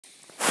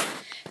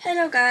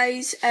Hello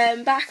guys,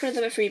 back with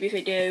another freebie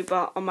video,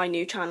 but on my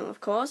new channel of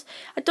course.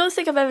 I don't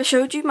think I've ever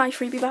showed you my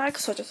freebie bag,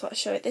 so I just thought I'd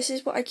show it. This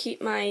is what I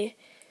keep my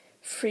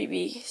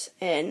freebies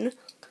in.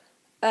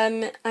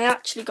 I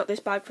actually got this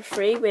bag for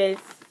free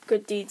with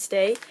Good Deeds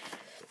Day,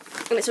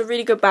 and it's a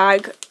really good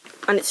bag,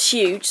 and it's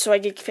huge, so I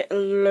could fit a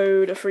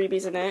load of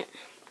freebies in it.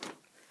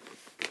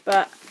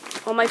 But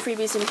all my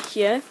freebies in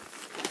here.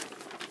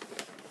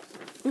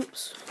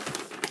 Oops.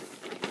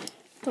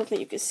 Don't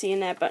think you can see in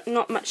there, but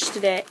not much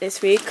today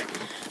this week.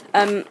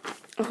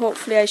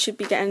 Hopefully I should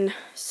be getting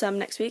some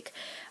next week.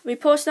 I'll be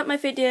posting up my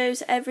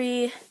videos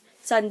every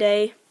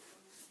Sunday.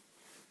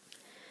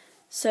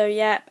 So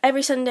yeah,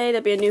 every Sunday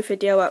there'll be a new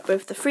video up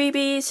with the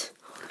freebies.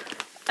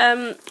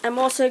 I'm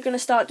also going to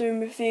start doing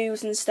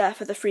reviews and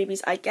stuff of the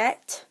freebies I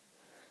get.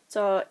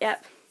 So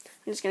yep,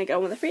 I'm just going to go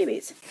on with the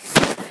freebies.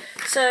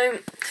 So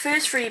the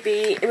first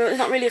freebie, it was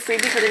not really a freebie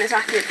because I didn't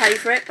actually apply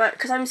for it, but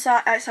because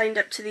I signed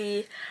up to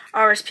the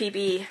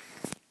RSPB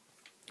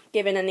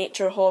Giving a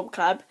Nature Home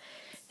Club,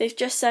 they've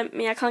just sent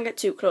me, I can't get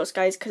too close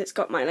guys because it's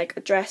got my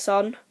address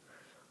on,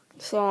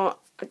 so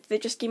they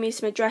just give me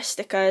some address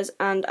stickers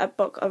and a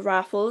book of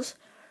raffles.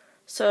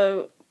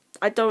 So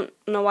I don't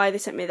know why they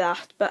sent me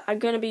that, but I'm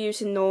going to be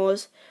using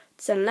those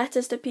to send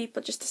letters to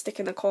people just to stick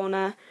in the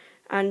corner,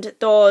 and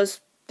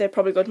those, they're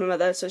probably go to my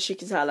mother so she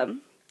can sell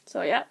them.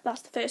 So yeah,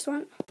 that's the first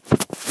one.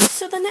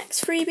 So the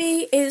next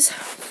freebie is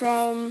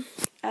from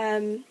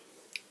Gowan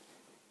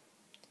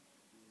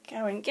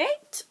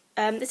Gate.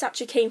 This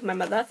actually came from my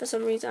mother for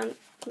some reason,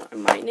 not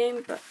in my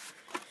name, but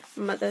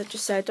my mother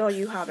just said, oh,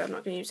 you have it, I'm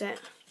not going to use it.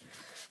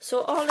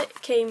 So all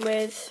it came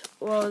with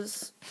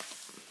was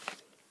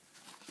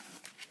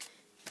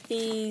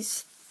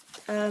these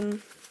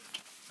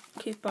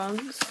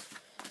coupons.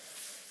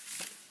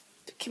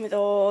 It came with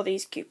all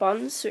these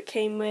coupons, so it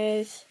came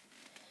with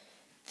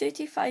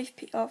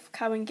 35p off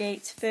Cowan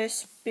Gate's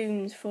first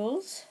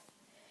spoonfuls,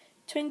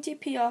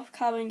 20p off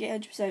Cowan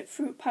Gate 100%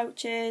 fruit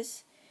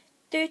pouches,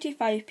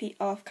 35p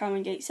off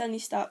Cowan Gate Sunny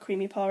Start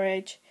creamy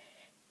porridge,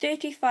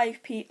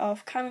 35p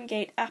off Cowan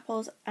Gate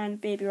apples and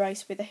baby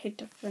rice with a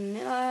hint of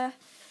vanilla,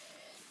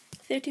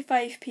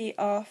 35p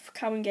off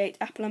Cowan Gate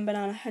apple and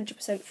banana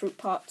 100% fruit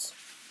pots,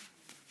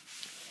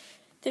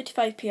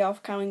 35p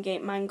off Cowan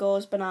Gate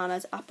mangoes,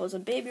 bananas, apples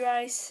and baby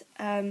rice,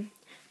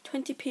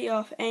 20p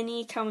off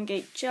any Cowan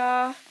Gate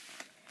jar,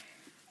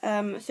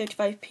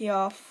 35p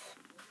off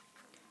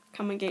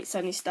Cowan Gate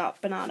Sunny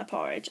Start banana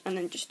porridge, and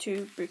then just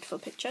two beautiful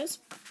pictures.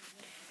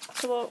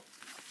 So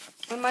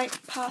I might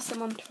pass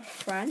them on to a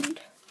friend.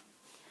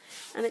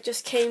 And it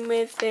just came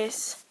with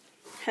this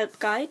help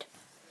guide.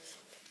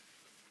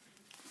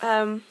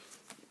 And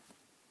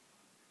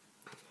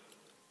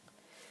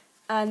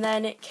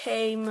then it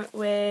came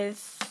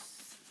with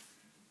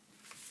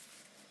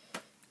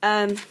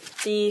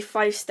the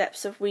 5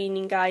 steps of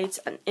weaning guides,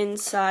 and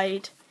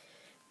inside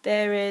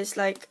there is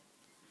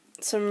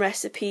some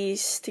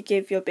recipes to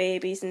give your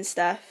babies and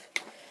stuff.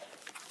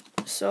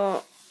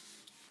 So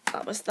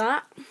that was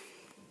that.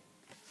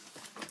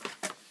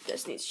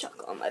 Just needs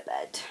chocolate on my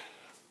bed.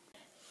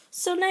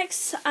 So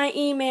next I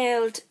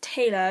emailed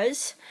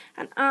Taylor's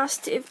and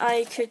asked if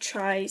I could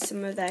try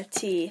some of their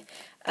tea.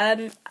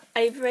 I've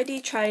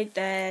already tried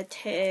their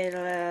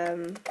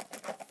Taylor's,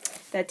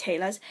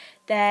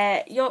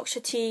 their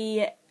Yorkshire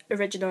Tea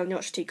Original and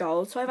Yorkshire Tea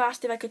Gold, so I've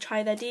asked if I could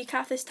try their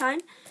decaf this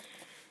time.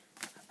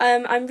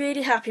 I'm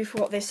really happy for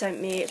what they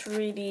sent me, it's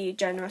really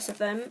generous of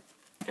them.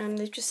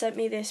 They've just sent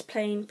me this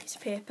plain piece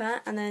of paper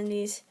and then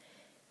these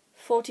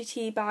 40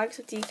 tea bags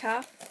of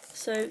decaf.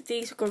 So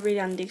these will go really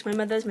handy because my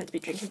mother's meant to be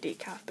drinking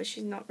decaf, but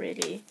she's not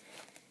really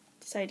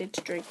decided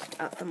to drink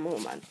at the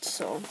moment.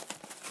 So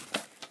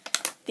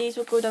these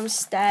will go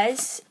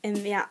downstairs in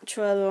the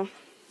actual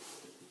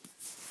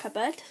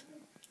cupboard.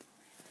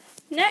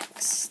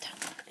 Next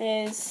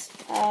is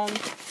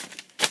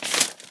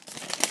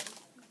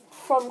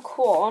from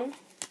Quorn.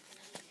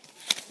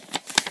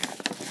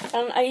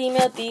 And I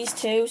emailed these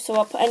two, so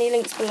I'll put any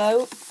links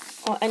below,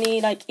 or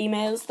any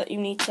emails that you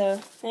need to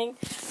thing.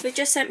 They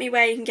just sent me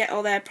where you can get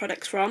all their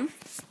products from.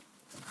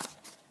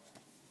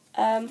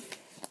 Then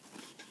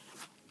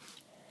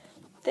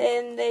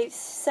they've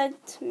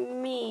sent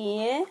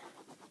me,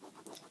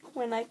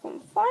 when I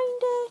can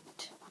find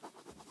it,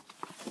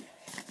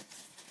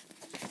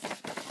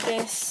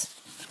 this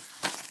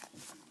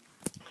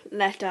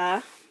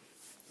letter,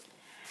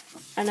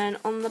 and then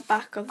on the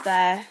back of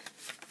there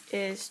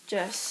is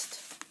just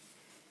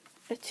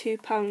a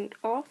 £2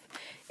 off.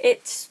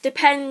 It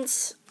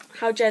depends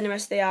how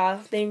generous they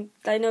are.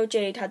 I know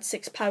Jade had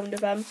 £6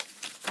 of them,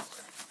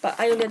 but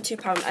I only had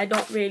 £2. I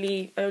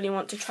only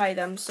want to try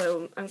them,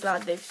 so I'm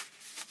glad they've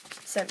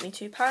sent me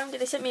 £2. If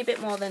they sent me a bit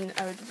more, then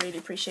I would have really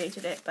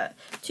appreciated it, but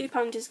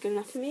 £2 is good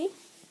enough for me.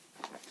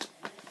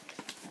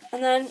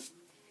 And then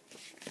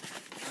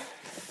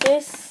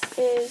this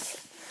is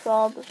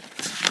from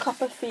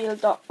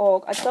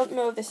copperfield.org. I don't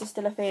know if this is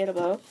still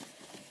available,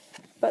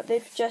 but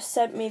they've just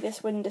sent me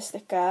this window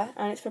sticker,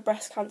 and it's for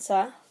breast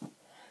cancer.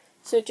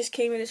 So it just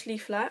came with this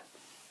leaflet.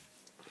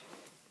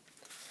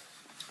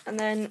 And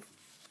then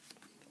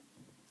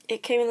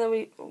it came in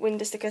the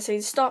window sticker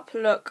saying "Stop,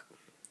 Look,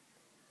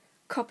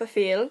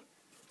 Copperfield.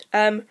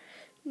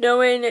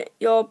 Knowing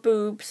your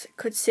boobs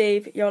could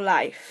save your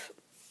life."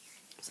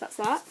 So that's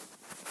that.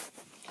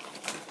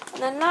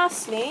 And then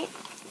lastly,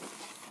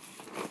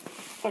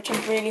 which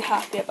I'm really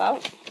happy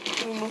about,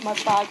 let me move my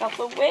bag out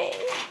the way.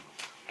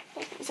 I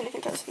don't think there's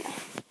anything else in there.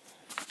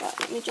 Right,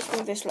 let me just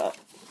move this lot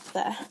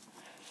there.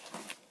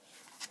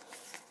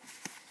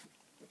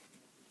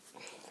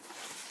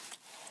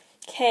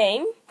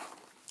 Came,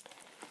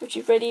 which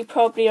you've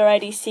probably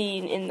already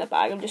seen in the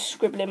bag. I'm just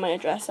scribbling my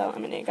address out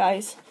in a minute,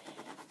 guys.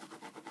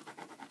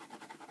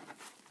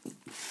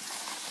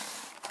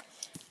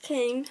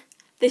 Came.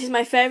 This is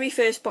my very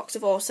first box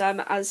of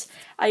Awesome, as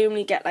I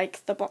only get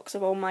like the box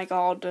of Oh My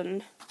God,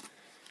 and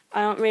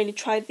I don't really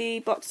try the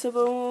box of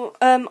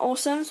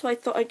Awesome, so I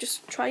thought I'd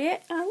just try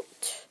it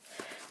out.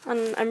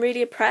 And I'm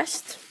really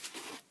impressed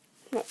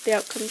what the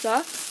outcomes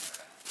are.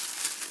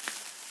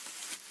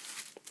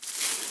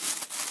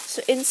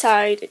 So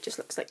inside it just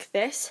looks like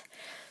this.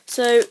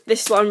 So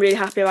this is what I'm really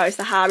happy about, is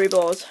the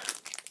Haribos.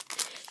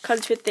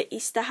 Comes with the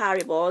Easter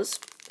Haribos,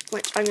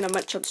 which I'm going to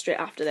munch on straight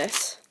after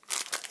this.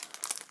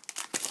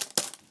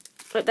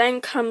 It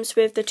then comes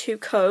with the 2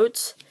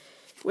 codes,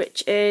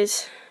 which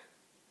is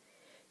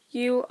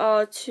 "You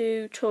are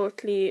too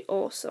totally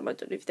awesome." I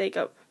don't know if they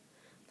go.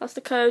 That's the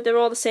code. They're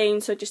all the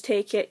same, so just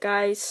take it,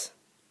 guys.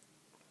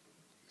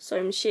 So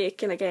I'm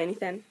shaking like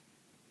anything.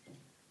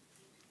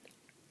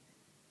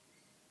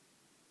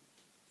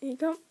 There you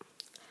go.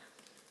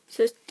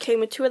 So it came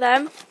with 2 of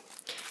them.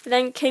 It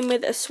then came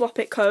with a swap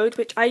it code,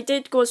 which I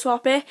did go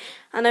swap it,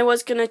 and I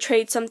was going to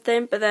trade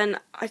something, but then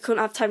I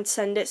couldn't have time to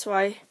send it, so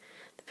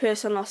the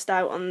person lost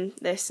out on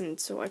this, and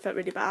so I felt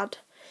really bad.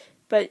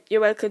 But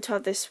you're welcome to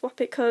have this swap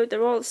it code.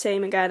 They're all the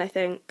same again, I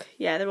think.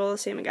 Yeah, they're all the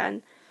same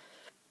again.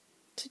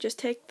 So just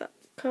take that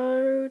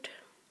code.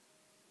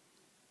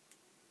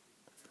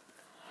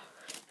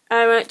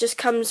 It just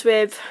comes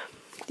with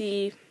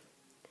the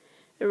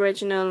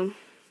original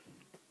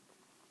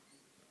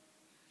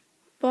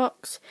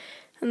box.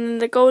 And then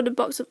the golden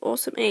box of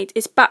Awesome 8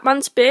 is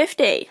Batman's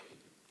birthday.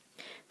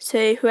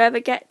 So whoever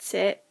gets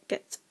it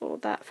gets all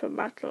that from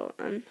Battle.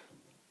 And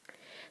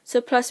so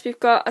plus we've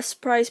got a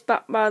surprise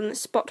Batman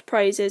spot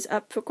prizes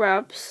up for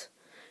grabs.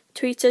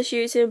 Tweet us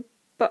using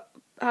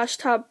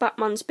hashtag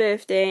Batman's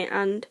birthday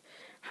and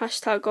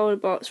hashtag golden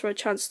box for a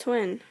chance to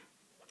win.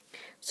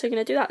 So I'm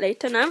going to do that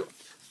later now.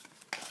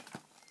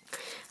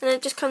 And then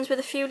it just comes with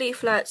a few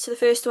leaflets. So the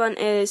first one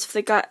is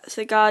for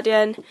the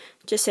Guardian,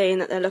 just saying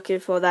that they're looking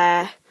for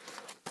their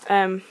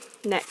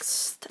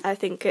next, I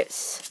think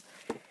it's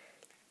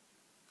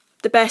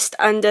the best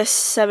under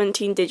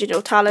 17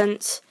 digital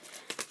talents.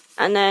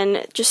 And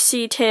then just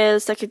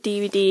details like a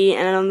DVD,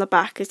 and then on the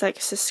back is like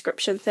a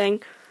subscription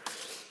thing.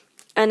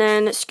 And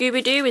then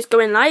Scooby-Doo is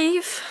going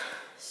live,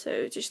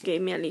 so just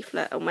gave me a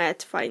leaflet on where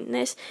to find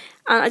this.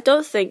 And I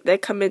don't think they're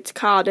coming to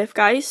Cardiff,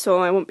 guys, so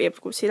I won't be able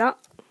to go see that.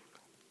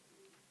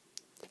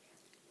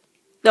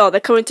 No,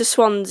 they're coming to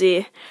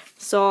Swansea,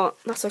 so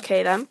that's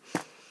okay then.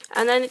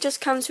 And then it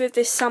just comes with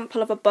this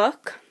sample of a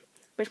book,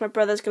 which my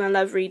brother's going to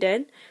love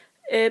reading,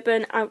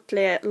 Urban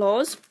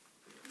Outlaws.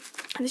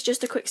 And it's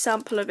just a quick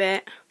sample of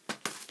it.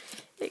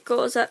 It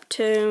goes up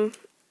to,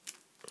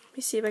 let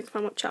me see if I can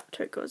find what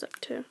chapter it goes up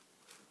to.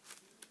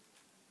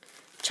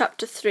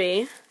 Chapter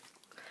 3.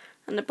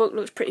 And the book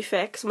looks pretty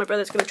thick, so my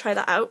brother's going to try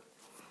that out.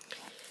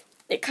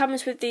 It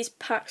comes with these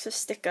packs of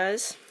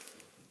stickers,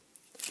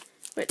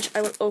 which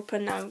I will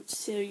open now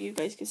so you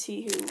guys can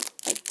see who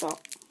I've got.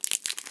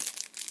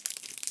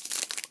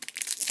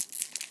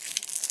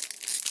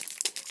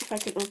 If I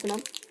can open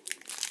them.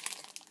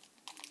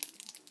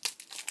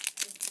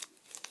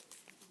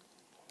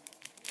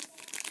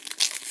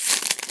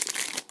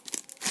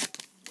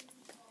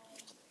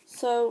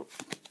 So,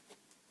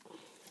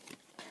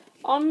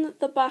 on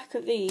the back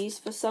of these,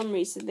 for some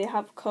reason, they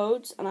have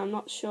codes, and I'm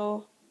not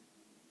sure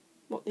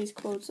what these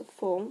codes are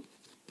for.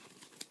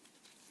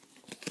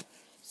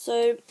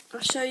 So, I'll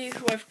show you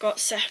who I've got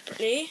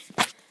separately.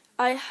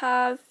 I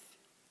have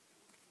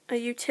a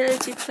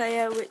utility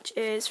player, which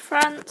is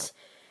France.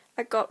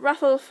 I got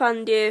Raffle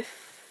van der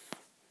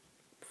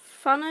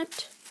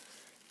Vaart.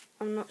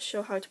 I'm not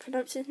sure how to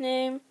pronounce his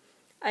name.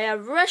 I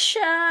have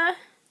Russia.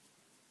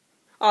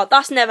 Oh,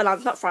 that's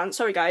Netherlands, not France.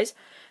 Sorry, guys.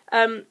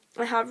 I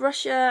have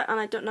Russia, and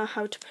I don't know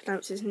how to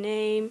pronounce his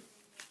name.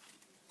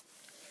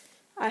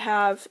 I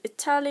have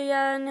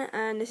Italian,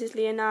 and this is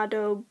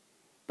Leonardo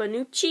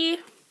Bonucci.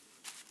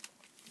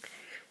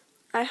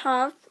 I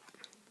have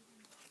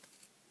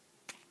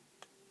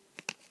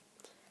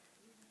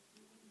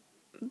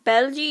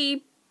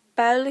Belgique,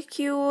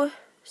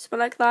 something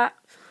like that.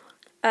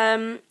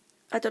 I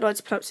don't know how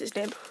to pronounce his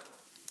name.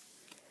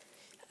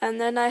 And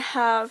then I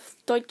have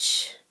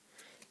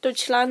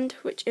Deutschland,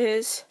 which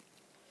is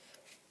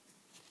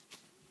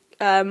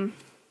don't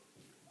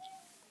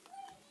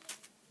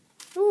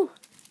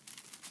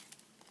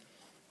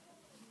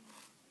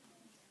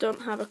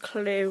have a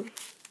clue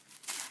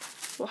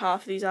what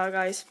half of these are,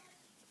 guys.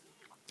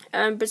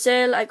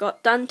 Brazil, I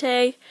got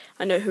Dante.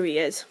 I know who he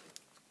is.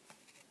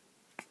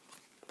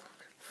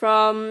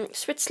 From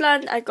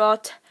Switzerland, I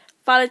got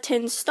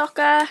Valentin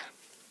Stocker.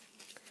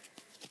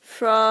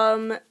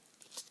 From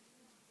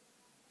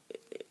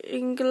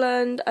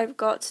England, I've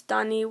got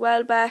Danny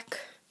Welbeck,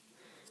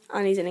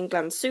 and he's an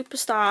England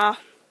superstar.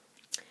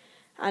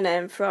 And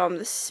then from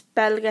the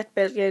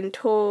Belgian,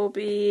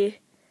 Toby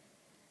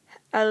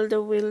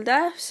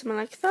Alderweireld, something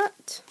like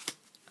that.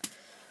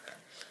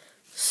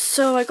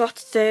 So I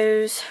got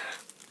those.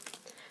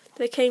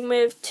 They came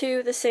with 2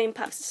 of the same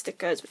packs of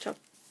stickers, which I'll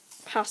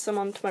pass them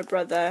on to my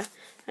brother,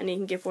 and he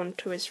can give one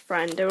to his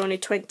friend. They're only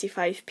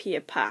 25p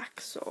a pack,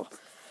 so.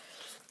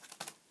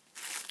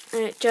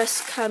 And it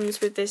just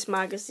comes with this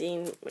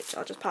magazine, which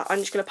I'm just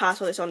going to pass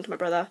all this on to my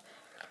brother.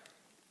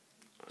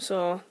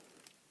 So,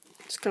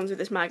 it just comes with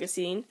this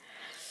magazine.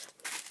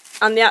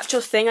 And the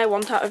actual thing I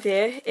want out of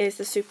here is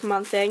the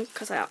Superman thing,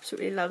 because I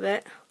absolutely love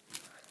it.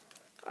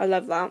 I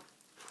love that.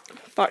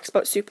 Facts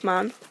about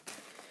Superman.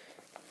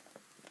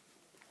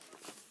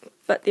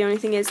 But the only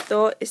thing is,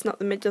 though, it's not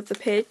the middle of the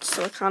page,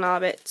 so I can't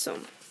have it. So,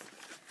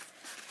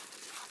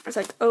 I was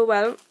like, oh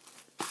well.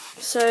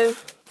 So,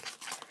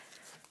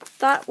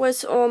 that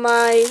was all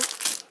my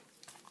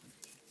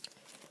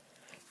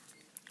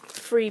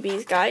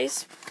freebies,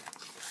 guys.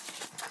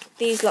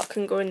 These lot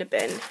can go in the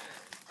bin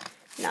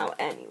now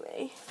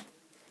anyway.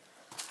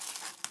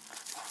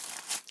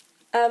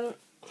 So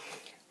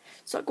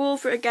I'll go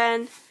over it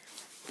again.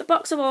 The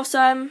box of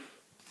awesome.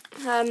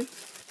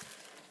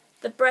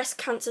 The breast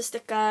cancer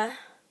sticker.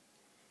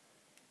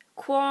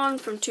 Corn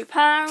from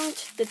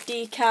 £2. The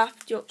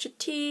decaf Yorkshire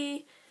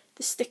tea.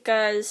 The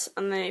stickers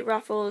and the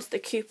raffles, the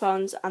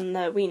coupons and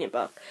the weaning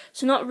book.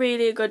 So not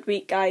really a good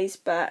week, guys,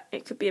 but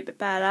it could be a bit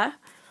better.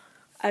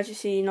 As you've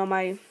seen on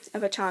my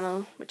other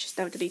channel, which is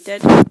now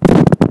deleted.